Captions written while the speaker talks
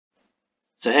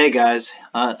So hey guys,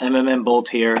 Bolt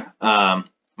here. I'm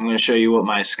going to show you what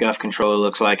my Scuf controller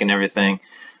looks like and everything.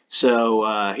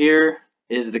 So here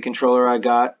is the controller I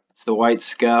got. It's the white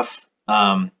Scuf.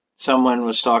 Someone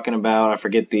was talking about, I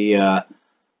forget the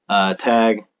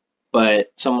tag,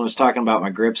 but someone was talking about my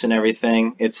grips and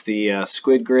everything. It's the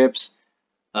squid grips.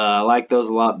 I like those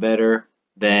a lot better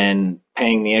than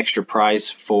paying the extra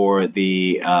price for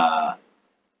the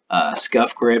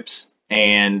Scuf grips,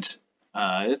 and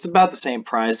it's about the same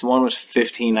price. One was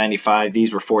 $15.95.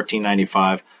 These were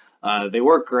 $14.95. They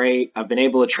work great. I've been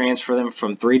able to transfer them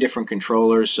from 3 different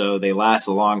controllers, so they last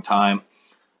a long time.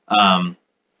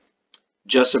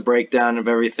 Just a breakdown of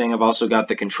everything. I've also got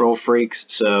the control freaks,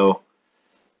 so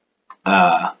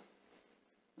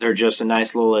they're just a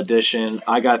nice little addition.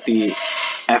 I got the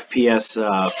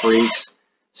FPS freaks,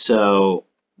 so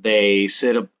they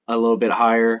sit a little bit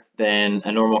higher than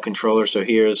a normal controller. So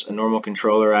here's a normal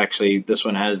controller. Actually, this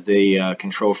one has the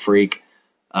control freak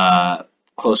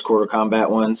close quarter combat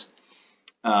ones.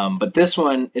 But this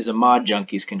one is a Mod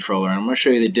Junkies controller, and I'm going to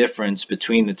show you the difference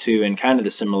between the two and kind of the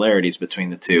similarities between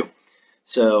the two.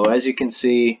 So as you can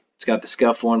see, it's got the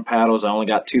Scuf One paddles. I only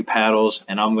got 2 paddles,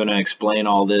 and I'm going to explain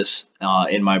all this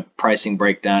in my pricing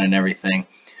breakdown and everything.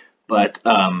 But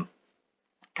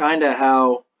kind of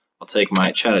how, I'll take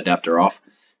my chat adapter off,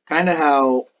 kind of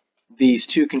how these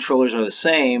 2 controllers are the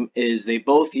same is they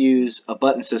both use a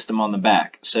button system on the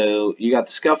back. So you got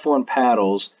the Scuf One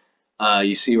paddles,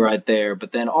 you see right there,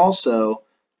 but then also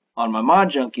on my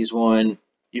Mod Junkies one,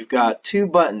 you've got 2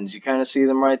 buttons. You kind of see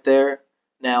them right there.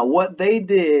 Now what they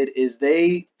did is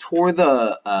they tore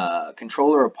the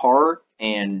controller apart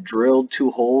and drilled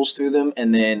 2 holes through them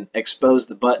and then exposed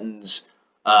the buttons.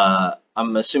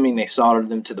 I'm assuming they soldered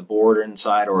them to the board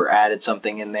inside or added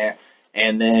something in there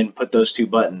and then put those 2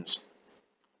 buttons.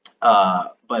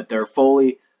 But they're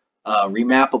fully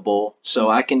remappable, so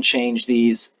I can change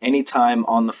these anytime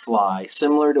on the fly,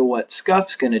 similar to what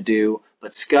Scuf's going to do,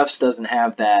 but Scuf's doesn't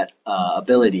have that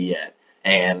ability yet.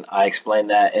 And I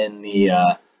explained that in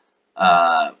the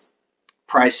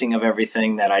pricing of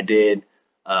everything that I did,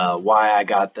 why I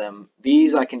got them.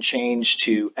 These I can change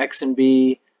to X and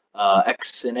B,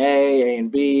 X and A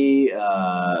and B,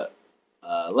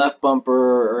 left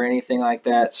bumper, or anything like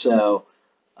that. So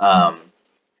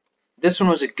this one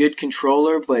was a good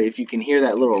controller, but if you can hear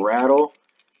that little rattle,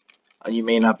 you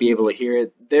may not be able to hear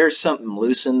it. There's something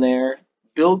loose in there.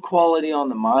 Build quality on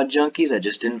the Mod Junkies I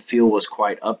just didn't feel was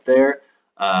quite up there.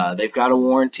 They've got a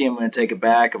warranty. I'm going to take it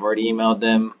back. I've already emailed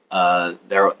them.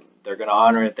 They're going to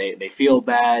honor it. They feel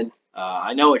bad.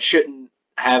 I know it shouldn't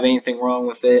have anything wrong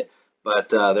with it, but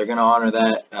they're going to honor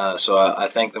that. So I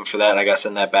thank them for that. I got to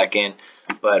send that back in.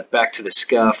 But back to the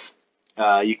Scuf.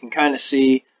 You can kind of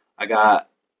see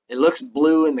it looks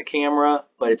blue in the camera,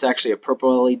 but it's actually a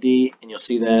purple LED, and you'll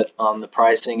see that on the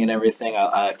pricing and everything.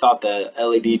 I thought the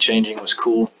LED changing was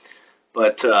cool.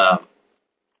 But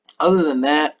other than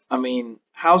that, I mean,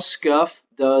 how Scuf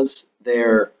does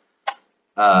the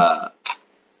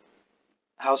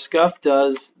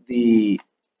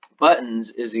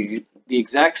buttons is the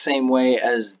exact same way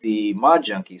as the Mod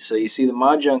Junkies. So you see the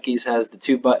Mod Junkies has the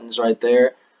 2 buttons right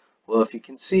there. Well, if you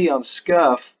can see on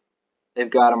Scuf, they've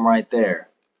got them right there.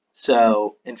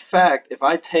 So in fact, if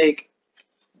I take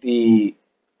the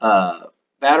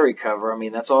battery cover, I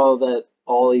mean, that's all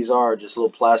these are, just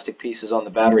little plastic pieces on the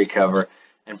battery cover,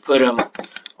 and put them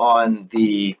on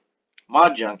the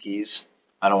Mod Junkies,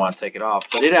 I don't want to take it off,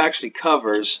 but it actually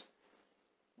covers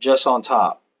just on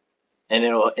top, and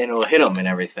it'll hit them and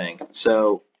everything.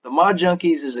 So the Mod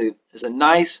Junkies is a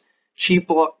nice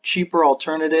cheaper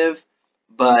alternative,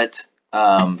 but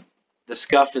the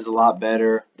Scuf is a lot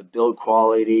better. The build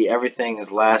quality, everything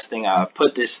is lasting. I've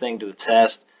put this thing to the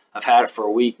test. I've had it for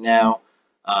a week now.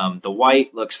 The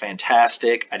white looks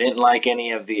fantastic. I didn't like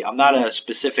any of I'm not a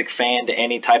specific fan to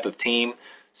any type of team,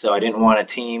 so I didn't want a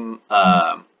team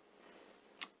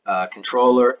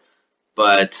controller,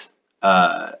 but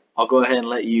I'll go ahead and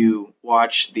let you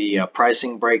watch the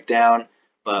pricing breakdown.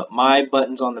 But my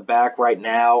buttons on the back right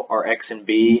now are X and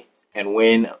B, and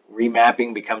when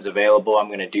remapping becomes available, I'm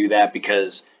going to do that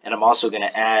and I'm also going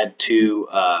to add 2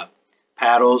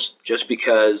 paddles, just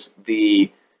because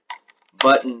the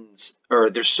buttons,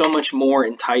 there's so much more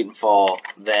in Titanfall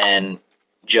than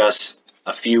just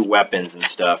a few weapons and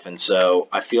stuff, and so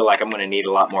I feel like I'm going to need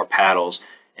a lot more paddles,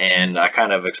 and I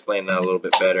kind of explained that a little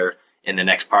bit better in the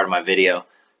next part of my video.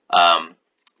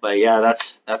 But yeah,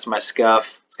 that's my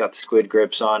Scuf. It's got the squid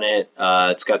grips on it.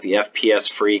 It's got the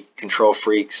FPS freak control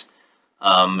freaks.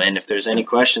 And if there's any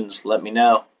questions, let me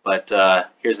know. But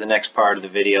here's the next part of the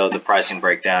video, the pricing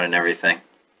breakdown and everything.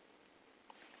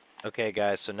 Okay,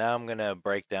 guys, so now I'm gonna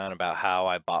break down about how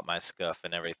I bought my Scuf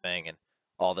and everything and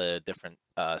all the different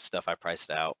stuff I priced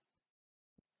out.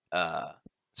 Uh,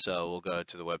 so we'll go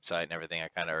to the website and everything. I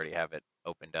kind of already have it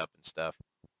opened up and stuff.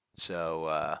 So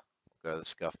we'll go to the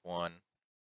Scuf one.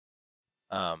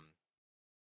 Um,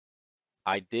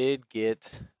 I did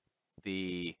get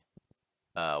the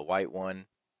white one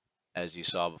as you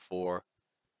saw before.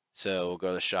 So we'll go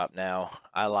to the shop now.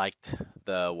 I liked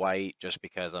the white just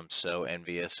because I'm so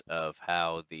envious of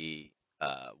how the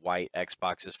white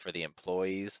Xboxes for the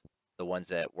employees, the ones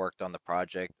that worked on the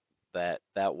project, that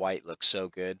white looks so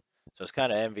good. So it's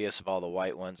kind of envious of all the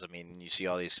white ones. I mean, you see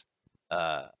all these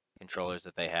uh, controllers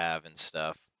that they have and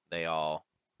stuff. They all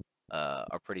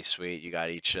are pretty sweet. You got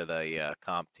each of the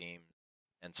comp team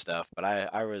and stuff. But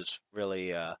I was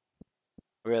really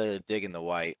digging the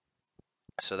white.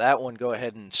 So that one, go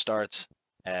ahead and starts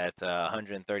at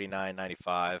 139.95.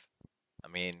 I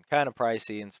mean, kind of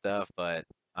pricey and stuff, but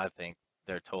I think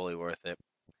they're totally worth it.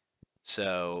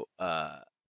 So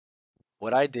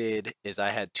what I did is I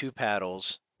had two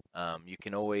paddles. You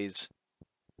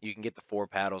can get the four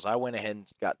paddles. I went ahead and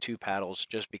got two paddles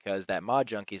just because that Mod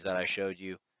Junkies that I showed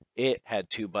you, it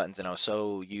had two buttons, and I was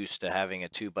so used to having a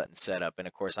two-button setup. And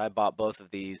of course, I bought both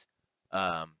of these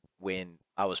when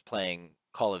I was playing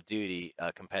Call of Duty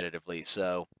competitively.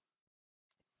 So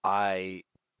I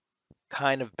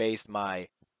kind of based my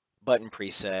button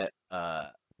preset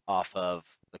off of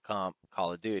the comp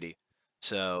Call of Duty.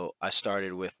 So I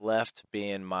started with left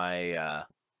being my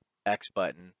X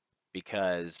button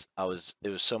because it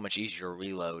was so much easier to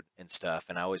reload and stuff,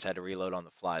 and I always had to reload on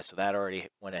the fly. So that already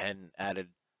went ahead and added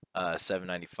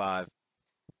 795.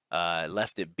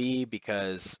 Left it B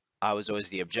because I was always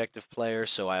the objective player,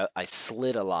 so I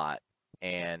slid a lot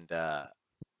and uh,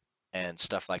 and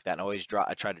stuff like that. And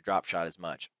I tried to drop shot as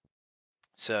much.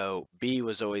 So B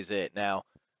was always it. Now,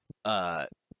 uh,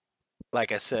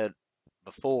 like I said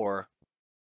before,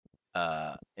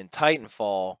 in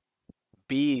Titanfall,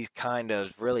 B kind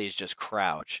of really is just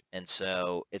crouch, and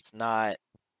so it's not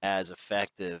as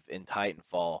effective in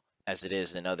Titanfall as it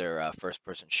is in other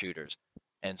first-person shooters.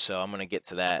 And so I'm going to get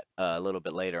to that a little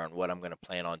bit later on what I'm going to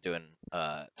plan on doing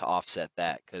to offset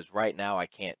that, because right now I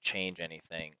can't change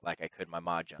anything like I could my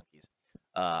Mod Junkies.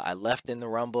 I left in the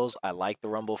rumbles. I like the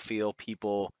rumble feel.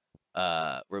 People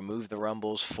remove the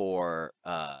rumbles for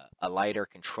a lighter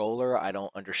controller. I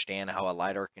don't understand how a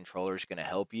lighter controller is going to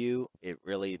help you. It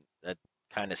really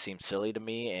kind of seems silly to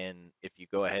me. And if you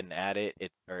go ahead and add it,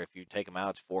 or if you take them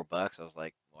out, it's $4. I was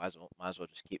like, might as well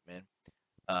just keep them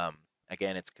in.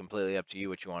 Again, it's completely up to you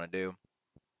what you want to do.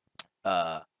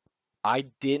 Uh, I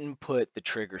didn't put the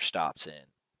trigger stops in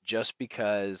just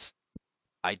because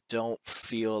I don't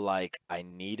feel like I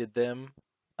needed them.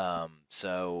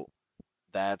 So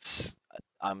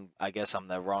I guess I'm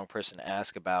the wrong person to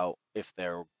ask about if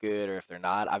they're good or if they're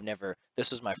not.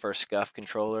 This was my first Scuf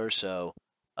controller, so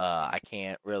I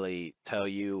can't really tell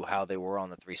you how they were on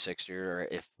the 360, or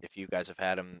if you guys have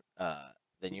had them,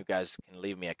 then you guys can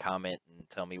leave me a comment and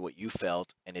tell me what you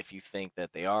felt and if you think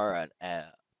that they are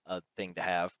a thing to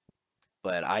have.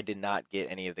 But I did not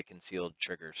get any of the concealed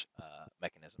triggers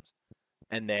mechanisms.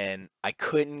 And then I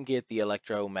couldn't get the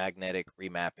electromagnetic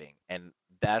remapping, and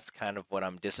that's kind of what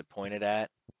I'm disappointed at.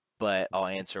 But I'll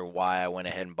answer why I went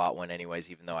ahead and bought one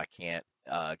anyways, even though I can't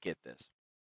get this.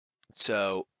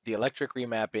 So the electric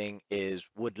remapping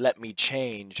would let me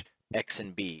change X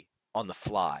and B on the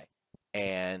fly,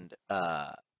 and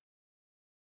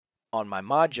on my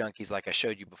Mod Junkies, like I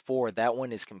showed you before, that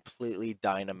one is completely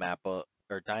Dynamapper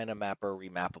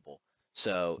remappable.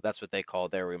 So that's what they call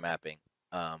their remapping.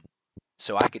 Um,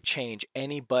 so I could change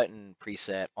any button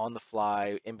preset on the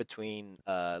fly in between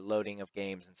loading of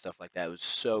games and stuff like that. It was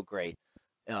so great.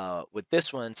 With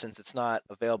this one, since it's not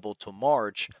available till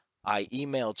March, I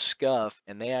emailed Scuf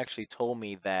and they actually told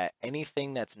me that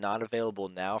anything that's not available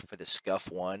now for the Scuf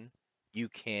One, you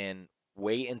can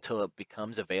wait until it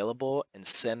becomes available and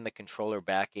send the controller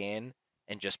back in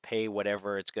and just pay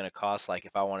whatever it's going to cost. Like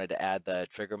if I wanted to add the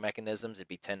trigger mechanisms, it'd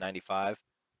be $10.95.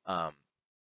 Um,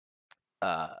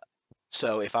 uh,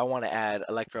 so if I want to add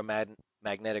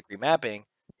electromagnetic remapping,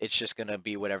 it's just going to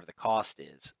be whatever the cost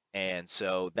is. And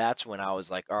so that's when I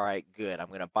was like, all right, good. I'm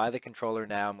going to buy the controller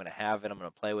now. I'm going to have it. I'm going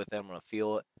to play with it. I'm going to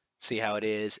feel it, see how it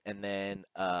is. And then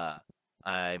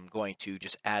I'm going to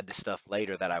just add the stuff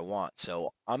later that I want.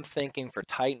 So I'm thinking for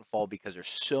Titanfall, because there's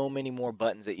so many more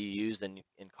buttons that you use than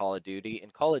in Call of Duty.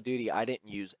 In Call of Duty, I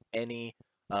didn't use any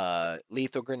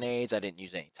lethal grenades. I didn't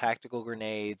use any tactical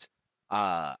grenades.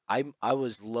 I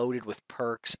was loaded with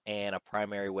perks and a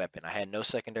primary weapon. I had no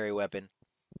secondary weapon,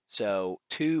 so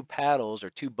two paddles or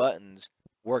two buttons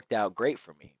worked out great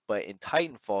for me. But in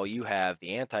Titanfall, you have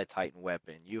the anti-Titan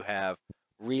weapon, you have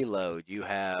reload, you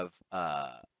have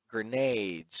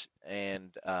grenades,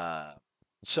 and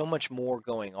so much more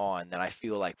going on that I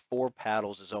feel like 4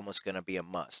 paddles is almost going to be a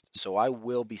must. So I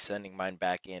will be sending mine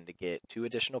back in to get 2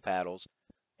 additional paddles,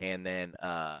 and then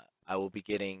I will be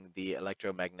getting the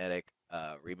electromagnetic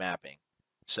remapping.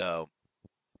 So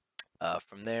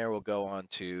from there, we'll go on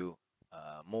to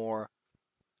more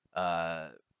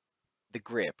the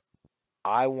grip.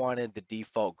 I wanted the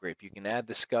default grip. You can add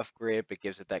the scuff grip. It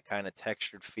gives it that kind of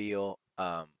textured feel.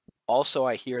 Also,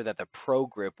 I hear that the Pro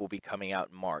grip will be coming out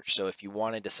in March. So if you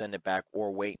wanted to send it back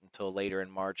or wait until later in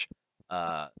March,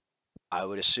 uh, I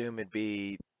would assume it'd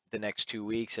be the next 2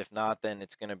 weeks. If not, then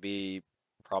it's going to be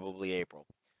probably April.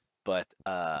 But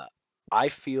I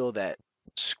feel that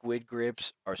squid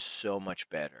grips are so much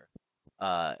better.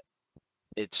 Uh,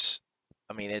 it's,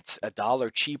 I mean, it's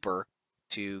 $1 cheaper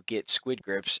to get squid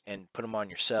grips and put them on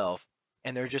yourself,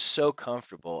 and they're just so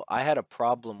comfortable. I had a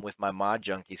problem with my Mod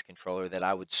Junkies controller that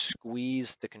I would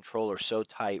squeeze the controller so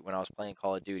tight when I was playing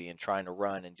Call of Duty and trying to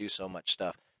run and do so much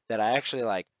stuff that I actually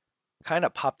like kind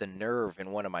of popped a nerve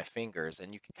in one of my fingers,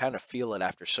 and you can kind of feel it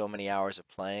after so many hours of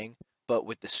playing. But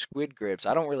with the squid grips,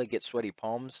 I don't really get sweaty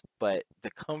palms, but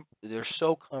they're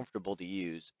so comfortable to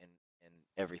use and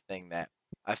everything that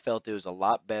I felt it was a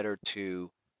lot better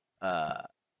to uh,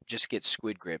 just get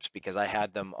squid grips because I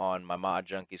had them on my Mod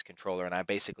Junkies controller, and I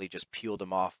basically just peeled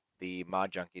them off the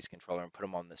Mod Junkies controller and put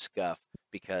them on the Scuf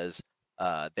because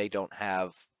they don't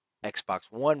have Xbox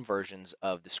One versions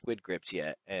of the squid grips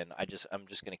yet, and I'm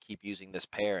just gonna keep using this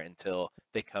pair until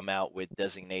they come out with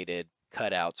designated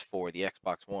cutouts for the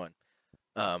Xbox One.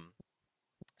 Um,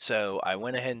 so I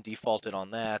went ahead and defaulted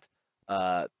on that.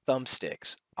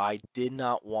 Thumbsticks. I did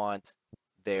not want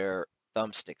their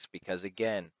thumbsticks because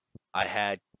again, I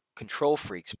had control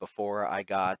freaks before I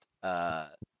got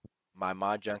my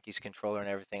Mod Junkies controller and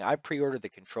everything. I pre-ordered the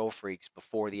control freaks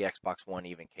before the Xbox One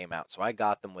even came out, so I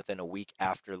got them within a week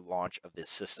after the launch of this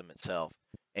system itself.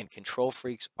 And control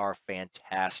freaks are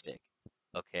fantastic.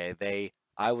 Okay,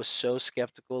 I was so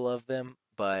skeptical of them,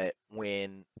 but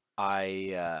when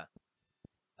I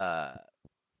uh,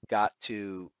 got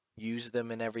to use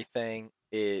them and everything,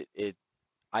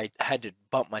 I had to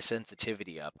bump my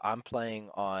sensitivity up. I'm playing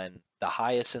on the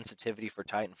highest sensitivity for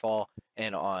Titanfall,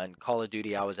 and on Call of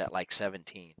Duty, I was at like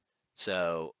 17.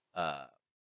 So,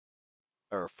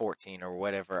 or 14 or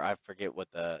whatever. I forget what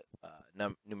the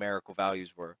numerical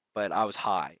values were, but I was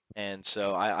high. And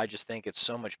so I just think it's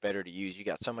so much better to use. You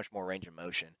got so much more range of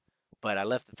motion. But I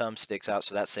left the thumbsticks out,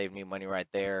 so that saved me money right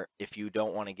there. If you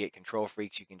don't want to get control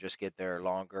freaks, you can just get their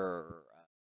longer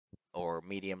or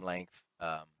medium length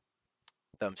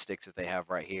thumbsticks that they have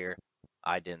right here.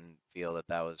 I didn't feel that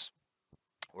that was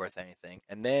worth anything.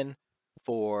 And then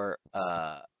for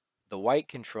the white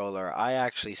controller, I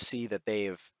actually see that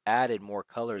they've added more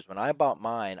colors. When I bought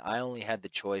mine, I only had the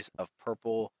choice of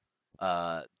purple,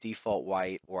 default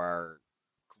white, or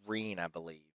green, I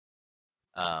believe.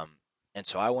 Um, and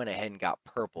so I went ahead and got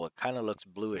purple. It kind of looks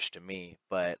bluish to me,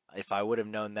 but if I would have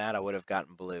known that, I would have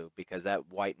gotten blue because that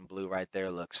white and blue right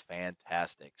there looks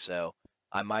fantastic. So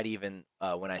I might even,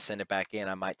 when I send it back in,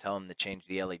 I might tell them to change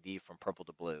the LED from purple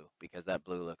to blue because that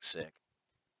blue looks sick.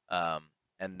 Um,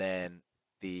 and then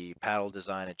the paddle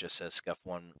design, it just says Scuf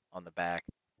One on the back.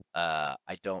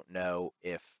 I don't know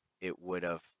if it would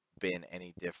have been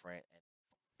any different. And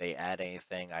if they add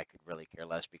anything, I could really care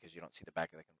less because you don't see the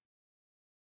back of the.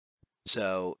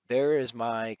 So there is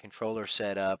my controller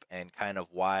setup and kind of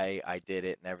why I did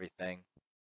it and everything.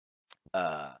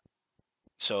 Uh,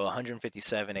 so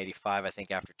 157.85, I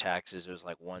think after taxes it was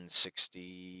like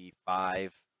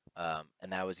 165, and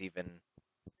that was even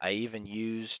I even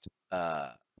used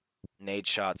Nade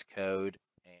Shot's code,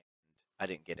 and I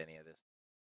didn't get any of this.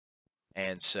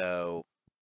 And so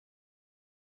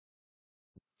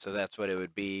that's what it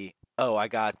would be. Oh, I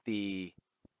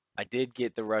did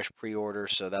get the Rush pre-order,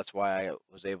 so that's why I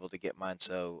was able to get mine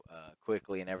so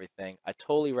quickly and everything. I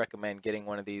totally recommend getting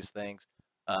one of these things.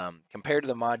 Compared to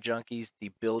the Mod Junkies,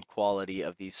 the build quality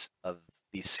of these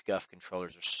Scuf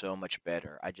controllers are so much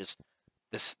better.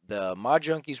 The Mod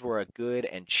Junkies were a good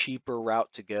and cheaper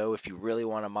route to go if you really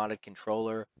want a modded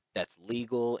controller that's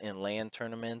legal in LAN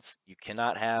tournaments. You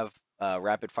cannot have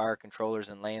rapid fire controllers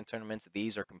in LAN tournaments.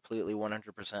 These are completely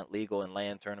 100% legal in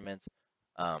LAN tournaments.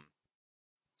 Um,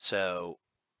 so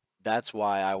that's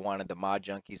why I wanted the Mod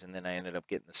Junkies, and then I ended up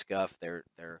getting the Scuf. They're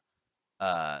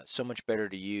so much better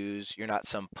to use. You're not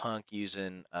some punk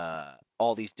using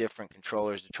all these different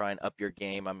controllers to try and up your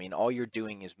game. I mean, all you're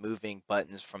doing is moving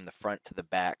buttons from the front to the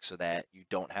back so that you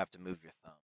don't have to move your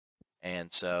thumb.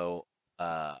 And so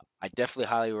I definitely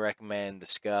highly recommend the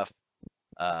Scuf.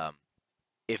 Um,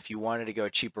 if you wanted to go a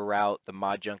cheaper route, the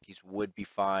Mod Junkies would be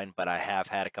fine, but I have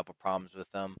had a couple problems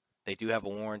with them. They do have a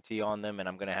warranty on them, and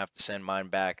I'm gonna have to send mine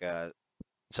back.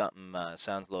 Something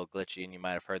sounds a little glitchy, and you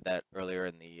might have heard that earlier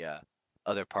in the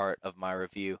other part of my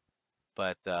review.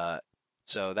 But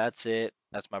so that's it.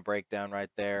 That's my breakdown right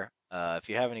there. If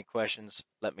you have any questions,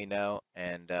 let me know,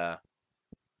 and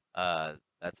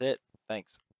that's it.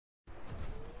 Thanks.